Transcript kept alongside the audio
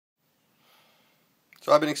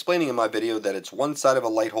So I've been explaining in my video that it's one side of a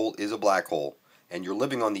light hole is a black hole, and you're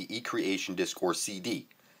living on the eCreation discourse CD,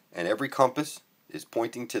 and every compass is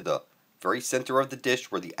pointing to the very center of the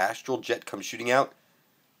dish where the astral jet comes shooting out.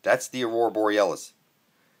 That's the aurora borealis.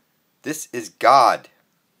 This is God.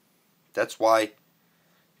 That's why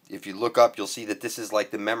if you look up, you'll see that this is like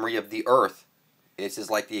the memory of the earth. This is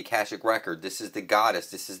like the Akashic record. This is the goddess.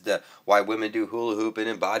 This is the why women do hula hooping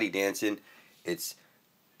and body dancing. It's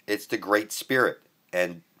the great spirit.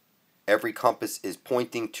 And every compass is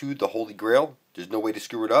pointing to the Holy Grail. There's no way to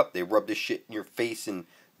screw it up. They rub this shit in your face in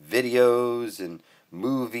videos and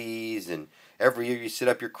movies, and every year you set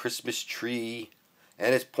up your Christmas tree,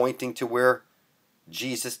 and it's pointing to where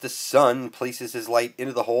Jesus the Son places his light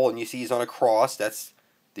into the hole, and you see he's on a cross. That's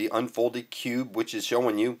the unfolded cube, which is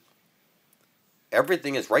showing you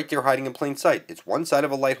everything is right there hiding in plain sight. It's one side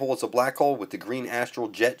of a light hole. It's a black hole with the green astral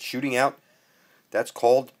jet shooting out. That's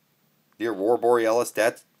called the aurora borealis.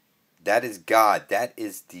 That is God. That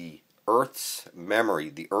is the Earth's memory,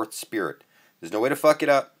 the Earth's spirit. There's no way to fuck it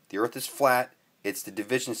up. The Earth is flat. It's the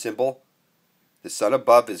division symbol. The sun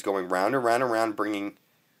above is going round and round and round, bringing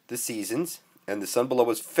the seasons, and the sun below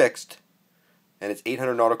is fixed, and it's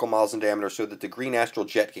 800 nautical miles in diameter, so that the green astral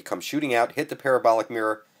jet can come shooting out, hit the parabolic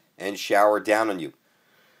mirror, and shower down on you.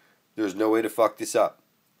 There's no way to fuck this up.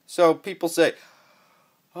 So people say,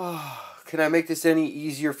 oh, can I make this any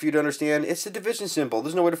easier for you to understand? It's the division symbol.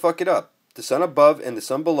 There's no way to fuck it up. The sun above and the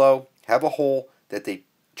sun below have a hole that they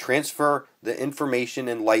transfer the information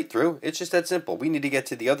and light through. It's just that simple. We need to get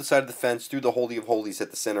to the other side of the fence through the Holy of Holies at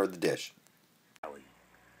the center of the dish. It's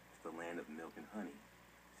the land of milk and honey.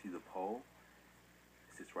 See the pole?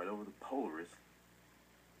 It sits right over the Polaris.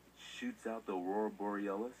 It shoots out the aurora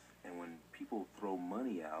borealis, and when people throw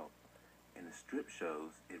money out in the strip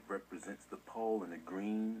shows, it represents the pole and the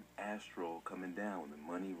green astral coming down. When the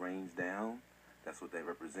money rains down, that's what that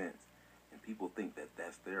represents. And people think that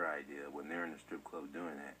that's their idea when they're in the strip club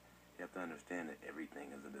doing that. You have to understand that everything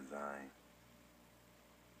is a design.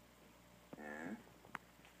 And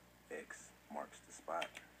X marks the spot.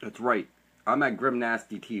 That's right. I'm at Grim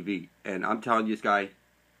Nasty TV, and I'm telling you, this guy,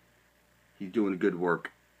 he's doing good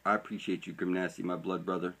work. I appreciate you, Grim Nasty, my blood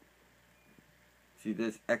brother. See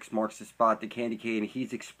this? X marks the spot, the candy cane.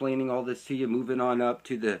 He's explaining all this to you, moving on up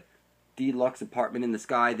to the deluxe apartment in the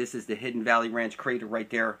sky. This is the Hidden Valley Ranch crater right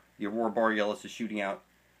there. The aurora borealis is shooting out.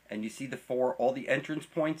 And you see all the entrance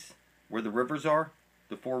points where the rivers are?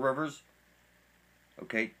 The 4 rivers?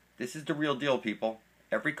 Okay, this is the real deal, people.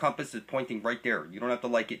 Every compass is pointing right there. You don't have to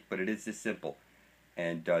like it, but it is this simple.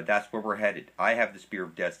 And that's where we're headed. I have the Spear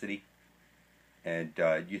of Destiny. And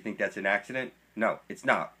you think that's an accident? No, it's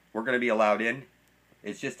not. We're going to be allowed in.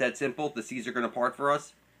 It's just that simple. The seas are going to part for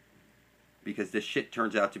us because this shit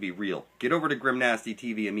turns out to be real. Get over to Grim Nasty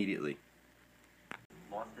TV immediately.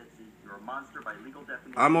 You're a monster by legal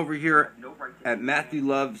definition. I'm over here at Matthew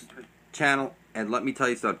Love's channel, and let me tell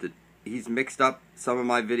you something. He's mixed up some of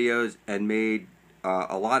my videos and made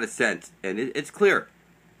a lot of sense. And it's clear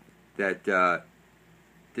that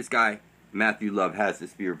this guy, Matthew Love, has the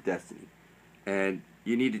Spear of Destiny. And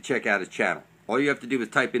you need to check out his channel. All you have to do is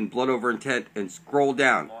type in Blood Over Intent and scroll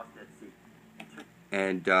down.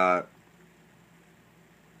 And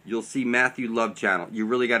you'll see Matthew Love channel. You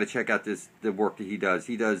really got to check out the work that he does.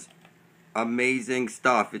 He does amazing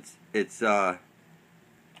stuff. It's like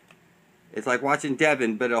watching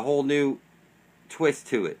Devin, but a whole new twist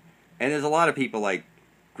to it. And there's a lot of people like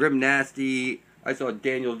Grim Nasty. I saw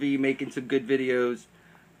Daniel V making some good videos.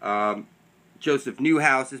 Joseph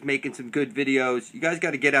Newhouse is making some good videos. You guys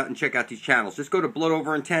got to get out and check out these channels. Just go to Blood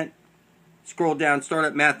Over Intent, scroll down, start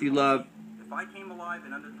at Matthew Love. If I came alive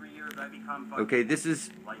in under 3 years, I become okay, this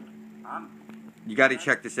is like you got to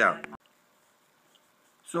check this out.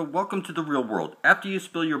 So, welcome to the real world. After you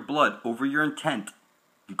spill your blood over your intent,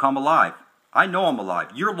 you come alive. I know I'm alive.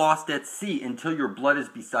 You're lost at sea until your blood is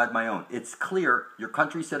beside my own. It's clear. Your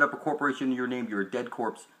country set up a corporation in your name. You're a dead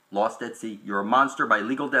corpse. Lost at sea. You're a monster by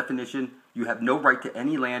legal definition. You have no right to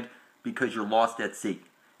any land because you're lost at sea.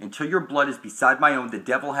 Until your blood is beside my own, the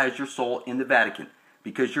devil has your soul in the Vatican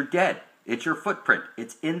because you're dead. It's your footprint.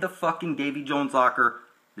 It's in the fucking Davy Jones locker.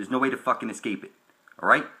 There's no way to fucking escape it.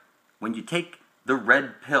 Alright? When you take the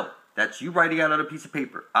red pill, that's you writing out on a piece of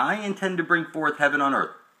paper. I intend to bring forth heaven on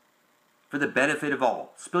earth for the benefit of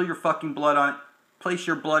all. Spill your fucking blood on it. Place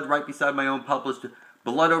your blood right beside my own published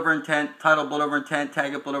Blood Over Intent, title Blood Over Intent,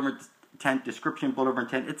 tag it Blood Over Intent, description Blood Over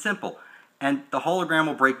Intent. It's simple. And the hologram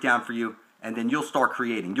will break down for you, and then you'll start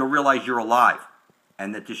creating. You'll realize you're alive,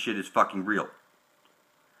 and that this shit is fucking real.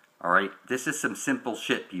 Alright? This is some simple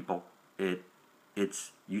shit, people.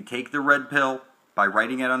 It's, you take the red pill, by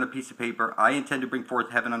writing it on a piece of paper. I intend to bring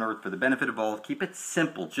forth heaven on earth for the benefit of all. Keep it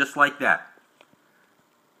simple, just like that.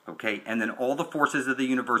 Okay, and then all the forces of the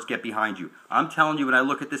universe get behind you. I'm telling you, when I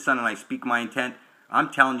look at the sun and I speak my intent, I'm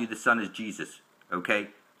telling you the sun is Jesus. Okay?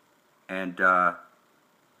 And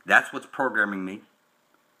that's what's programming me.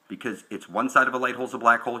 Because it's one side of a light hole's a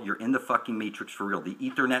black hole. You're in the fucking matrix for real. The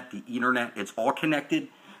Ethernet, the Ethernet, it's all connected.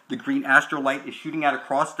 The green astral light is shooting out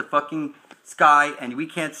across the fucking sky, and we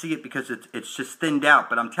can't see it because it's just thinned out.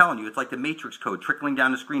 But I'm telling you, it's like the matrix code trickling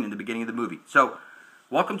down the screen in the beginning of the movie. So,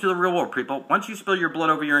 welcome to the real world, people. Once you spill your blood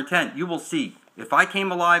over your intent, you will see. If I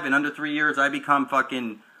came alive in under 3 years, I become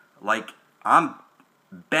fucking, like, I'm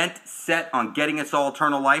bent, set on getting us all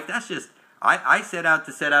eternal life. That's just, I set out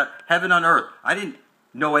to set out heaven on earth. I didn't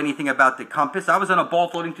know anything about the compass. I was on a ball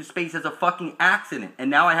floating through space as a fucking accident. And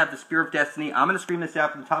now I have the spear of destiny. I'm going to scream this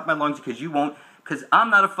out from the top of my lungs because you won't. Because I'm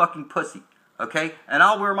not a fucking pussy. Okay? And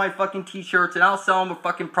I'll wear my fucking t-shirts and I'll sell them with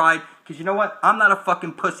fucking pride. Because you know what? I'm not a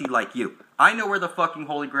fucking pussy like you. I know where the fucking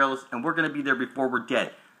Holy Grail is, and we're going to be there before we're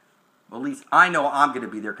dead. Well, at least I know I'm going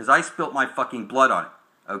to be there because I spilt my fucking blood on it.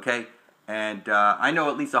 Okay? And I know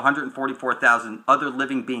at least 144,000 other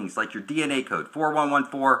living beings, like your DNA code,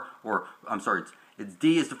 4114, or, I'm sorry, it's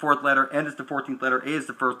D is the 4th letter, N is the 14th letter, A is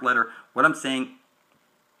the 1st letter. What I'm saying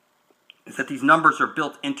is that these numbers are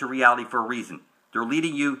built into reality for a reason. They're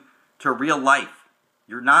leading you to real life.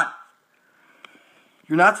 You're not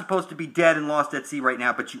supposed to be dead and lost at sea right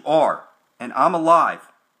now, but you are. And I'm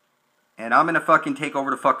alive. And I'm going to fucking take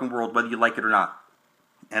over the fucking world, whether you like it or not.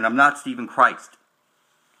 And I'm not Stephen Christ.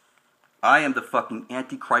 I am the fucking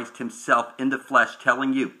Antichrist himself in the flesh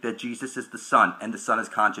telling you that Jesus is the Son and the Son is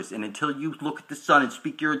conscious. And until you look at the Son and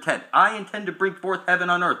speak your intent, I intend to bring forth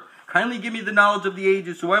heaven on earth. Kindly give me the knowledge of the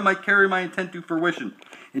ages so I might carry my intent to fruition.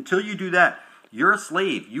 Until you do that, you're a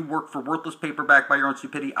slave. You work for worthless paper backed by your own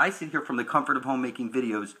stupidity. I sit here from the comfort of home making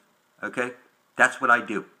videos. Okay? That's what I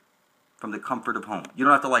do. From the comfort of home. You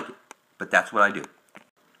don't have to like it, but that's what I do.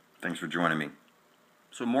 Thanks for joining me.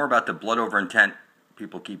 So more about the blood over intent.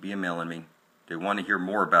 People keep emailing me. They want to hear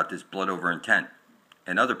more about this blood over intent.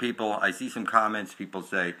 And other people, I see some comments, people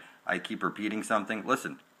say, I keep repeating something.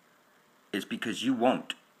 Listen, it's because you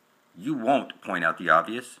won't. You won't point out the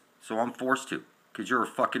obvious, so I'm forced to. Because you're a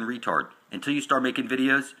fucking retard. Until you start making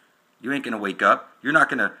videos, you ain't going to wake up. You're not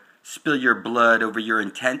going to spill your blood over your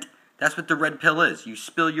intent. That's what the red pill is. You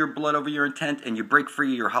spill your blood over your intent and you break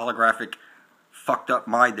free of your holographic fucked up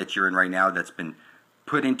mind that you're in right now that's been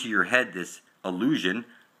put into your head, this illusion,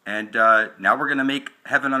 and now we're going to make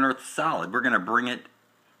heaven on earth solid. We're going to bring it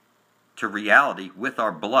to reality with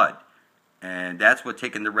our blood, and that's what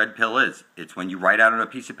taking the red pill is. It's when you write out on a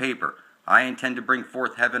piece of paper, I intend to bring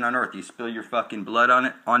forth heaven on earth. You spill your fucking blood on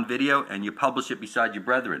it on video, and you publish it beside your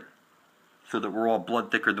brethren, so that we're all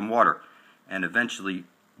blood thicker than water, and eventually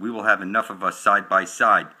we will have enough of us side by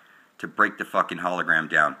side to break the fucking hologram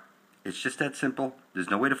down. It's just that simple.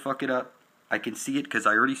 There's no way to fuck it up. I can see it because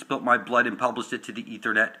I already spilt my blood and published it to the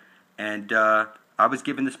Ethernet. And I was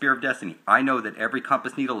given the spear of destiny. I know that every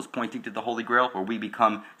compass needle is pointing to the Holy Grail where we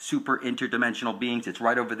become super interdimensional beings. It's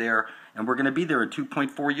right over there. And we're going to be there in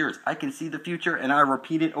 2.4 years. I can see the future and I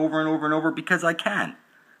repeat it over and over and over because I can.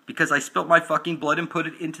 Because I spilt my fucking blood and put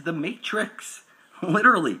it into the matrix.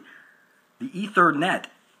 Literally. The Ethernet.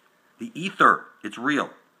 The ether. It's real.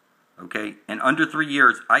 Okay? And under 3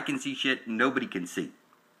 years, I can see shit nobody can see.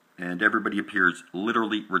 And everybody appears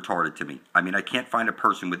literally retarded to me. I mean, I can't find a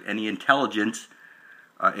person with any intelligence,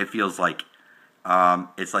 it feels like.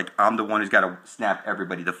 It's like I'm the one who's got to snap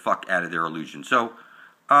everybody the fuck out of their illusion. So,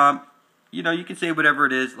 you know, you can say whatever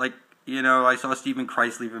it is. Like, you know, I saw Stephen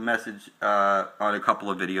Christ leave a message on a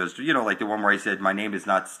couple of videos. You know, like the one where I said, my name is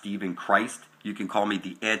not Stephen Christ. You can call me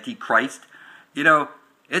the Antichrist. You know,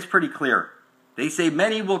 it's pretty clear. They say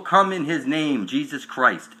many will come in his name, Jesus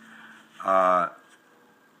Christ.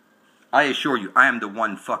 I assure you, I am the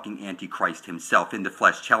one fucking Antichrist himself in the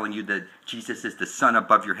flesh telling you that Jesus is the sun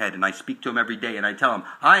above your head. And I speak to him every day and I tell him,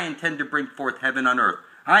 I intend to bring forth heaven on earth.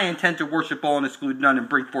 I intend to worship all and exclude none and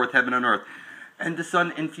bring forth heaven on earth. And the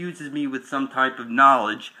sun infuses me with some type of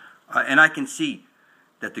knowledge. And I can see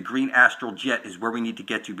that the green astral jet is where we need to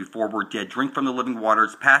get to before we're dead. Drink from the living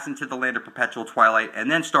waters, pass into the land of perpetual twilight,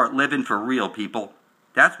 and then start living for real, people.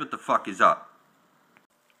 That's what the fuck is up.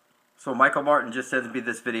 So Michael Martin just sends me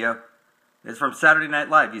this video. It's from Saturday Night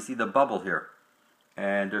Live. You see the bubble here.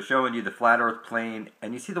 And they're showing you the flat earth plane.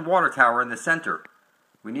 And you see the water tower in the center.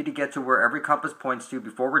 We need to get to where every compass points to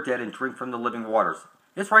before we're dead and drink from the living waters.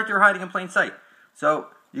 It's right there hiding in plain sight. So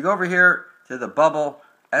you go over here to the bubble,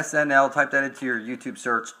 SNL, type that into your YouTube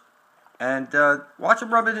search. And watch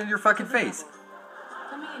them rub it in your fucking face.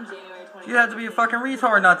 Coming in January 2020. You'd have to be a fucking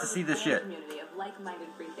retard not to see this shit. Community of like-minded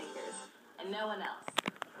free thinkers, and no one else.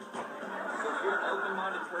 So if you're an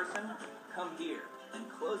open-minded person, come here and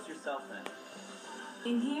close yourself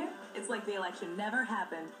in. In here, it's like the election never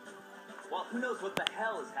happened. Well, who knows what the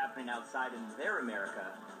hell is happening outside in their America?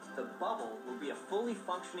 The bubble will be a fully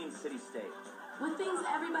functioning city-state. With things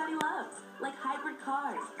everybody loves, like hybrid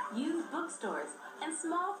cars, used bookstores, and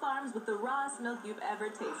small farms with the rawest milk you've ever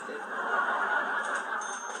tasted. That's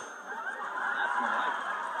my life.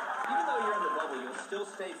 Even though you're in the bubble, you'll still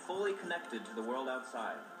stay fully connected to the world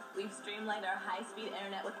outside. We've streamlined our high-speed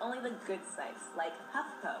internet with only the good sites, like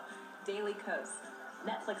HuffPo, Daily Kos,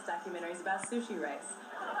 Netflix documentaries about sushi rice,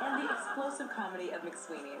 and the explosive comedy of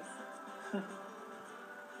McSweeney's.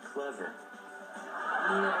 Clever.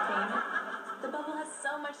 Need entertainment? The bubble has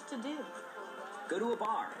so much to do. Go to a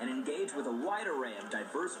bar and engage with a wide array of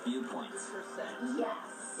diverse viewpoints. Yes.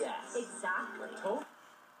 Yes. Exactly.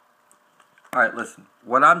 Alright, listen.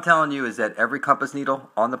 What I'm telling you is that every compass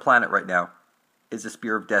needle on the planet right now is a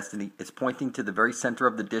spear of destiny. It's pointing to the very center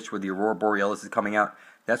of the dish where the aurora borealis is coming out.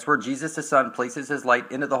 That's where Jesus the Son places his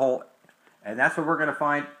light into the hole. And that's where we're going to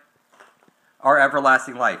find our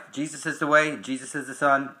everlasting life. Jesus is the way. Jesus is the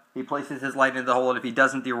Son. He places his light into the hole. And if he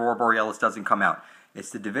doesn't, the aurora borealis doesn't come out. It's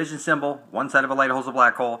the division symbol. One side of a light hole is a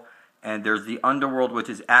black hole. And there's the underworld, which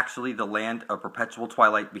is actually the land of perpetual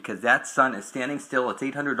twilight, because that sun is standing still. It's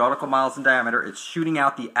 800 nautical miles in diameter. It's shooting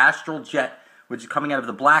out the astral jet, which is coming out of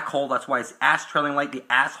the black hole. That's why it's ash trailing light, the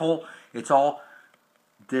asshole. It's all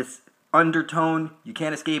this undertone. You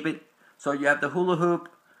can't escape it. So you have the hula hoop,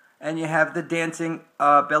 and you have the dancing,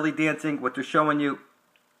 belly dancing. What they're showing you,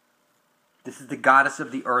 this is the goddess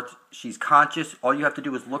of the earth. She's conscious. All you have to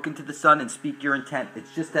do is look into the sun and speak your intent.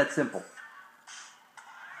 It's just that simple.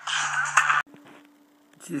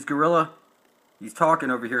 See this gorilla? He's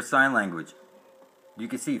talking over here sign language. You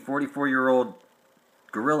can see 44-year-old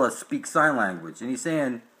gorilla speaks sign language. And he's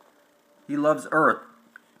saying he loves Earth.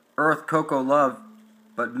 Earth, Coco, love.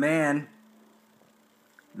 But man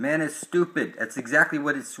is stupid. That's exactly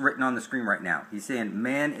what it's written on the screen right now. He's saying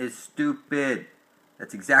man is stupid.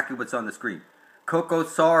 That's exactly what's on the screen.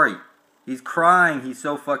 Coco's sorry. He's crying. He's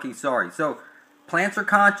so fucking sorry. So plants are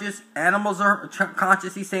conscious. Animals are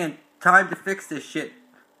conscious. He's saying time to fix this shit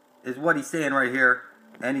is what he's saying right here.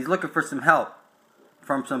 And he's looking for some help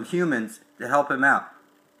from some humans to help him out.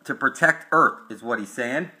 To protect Earth is what he's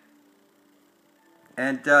saying.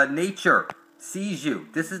 And nature sees you.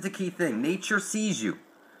 This is the key thing. Nature sees you.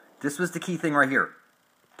 This was the key thing right here.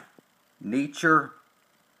 Nature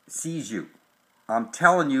sees you. I'm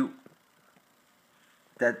telling you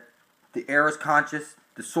that the air is conscious,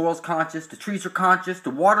 the soil's conscious, the trees are conscious, the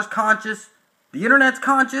water's conscious, the internet's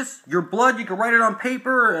conscious, your blood, you can write it on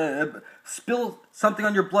paper, spill something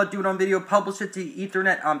on your blood, do it on video, publish it to the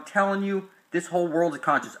Ethernet. I'm telling you, this whole world is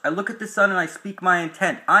conscious. I look at the sun and I speak my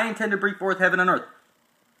intent. I intend to bring forth heaven and earth.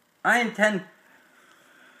 I intend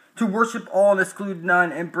to worship all and exclude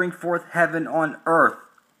none and bring forth heaven on earth.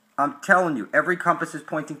 I'm telling you, every compass is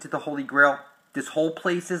pointing to the Holy Grail. This whole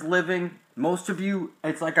place is living. Most of you,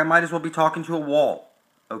 it's like I might as well be talking to a wall.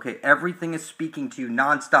 Okay, everything is speaking to you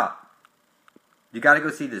nonstop. You got to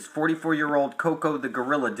go see this. 44-year-old Coco the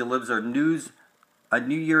gorilla delivers a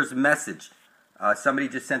New Year's message. Somebody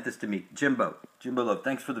just sent this to me. Jimbo Love,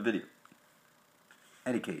 thanks for the video.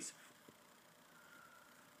 Any case,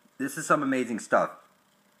 this is some amazing stuff.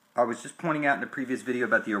 I was just pointing out in the previous video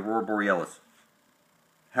about the aurora borealis.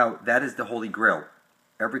 How that is the Holy Grail.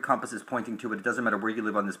 Every compass is pointing to it. It doesn't matter where you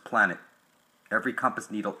live on this planet. Every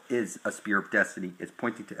compass needle is a spear of destiny. It's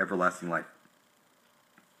pointing to everlasting life.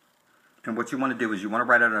 And what you want to do is you want to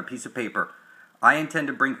write out on a piece of paper, I intend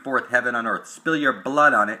to bring forth heaven on earth. Spill your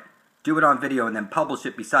blood on it. Do it on video and then publish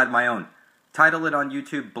it beside my own. Title it on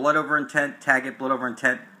YouTube, Blood Over Intent. Tag it, Blood Over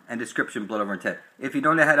Intent. And description, Blood Over Intent. If you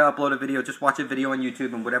don't know how to upload a video, just watch a video on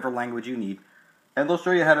YouTube in whatever language you need. And they'll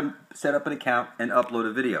show you how to set up an account and upload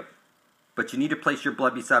a video. But you need to place your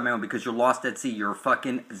blood beside my own because you're lost at sea. You're a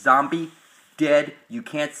fucking zombie, dead. You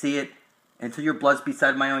can't see it. Until your blood's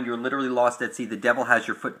beside my own, you're literally lost at sea. The devil has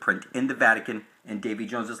your footprint in the Vatican, in Davy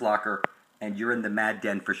Jones's locker, and you're in the mad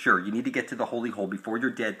den for sure. You need to get to the holy hole before you're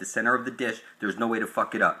dead, the center of the dish. There's no way to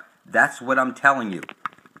fuck it up. That's what I'm telling you.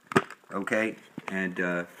 Okay?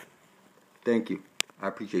 And thank you. I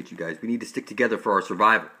appreciate you guys. We need to stick together for our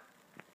survival.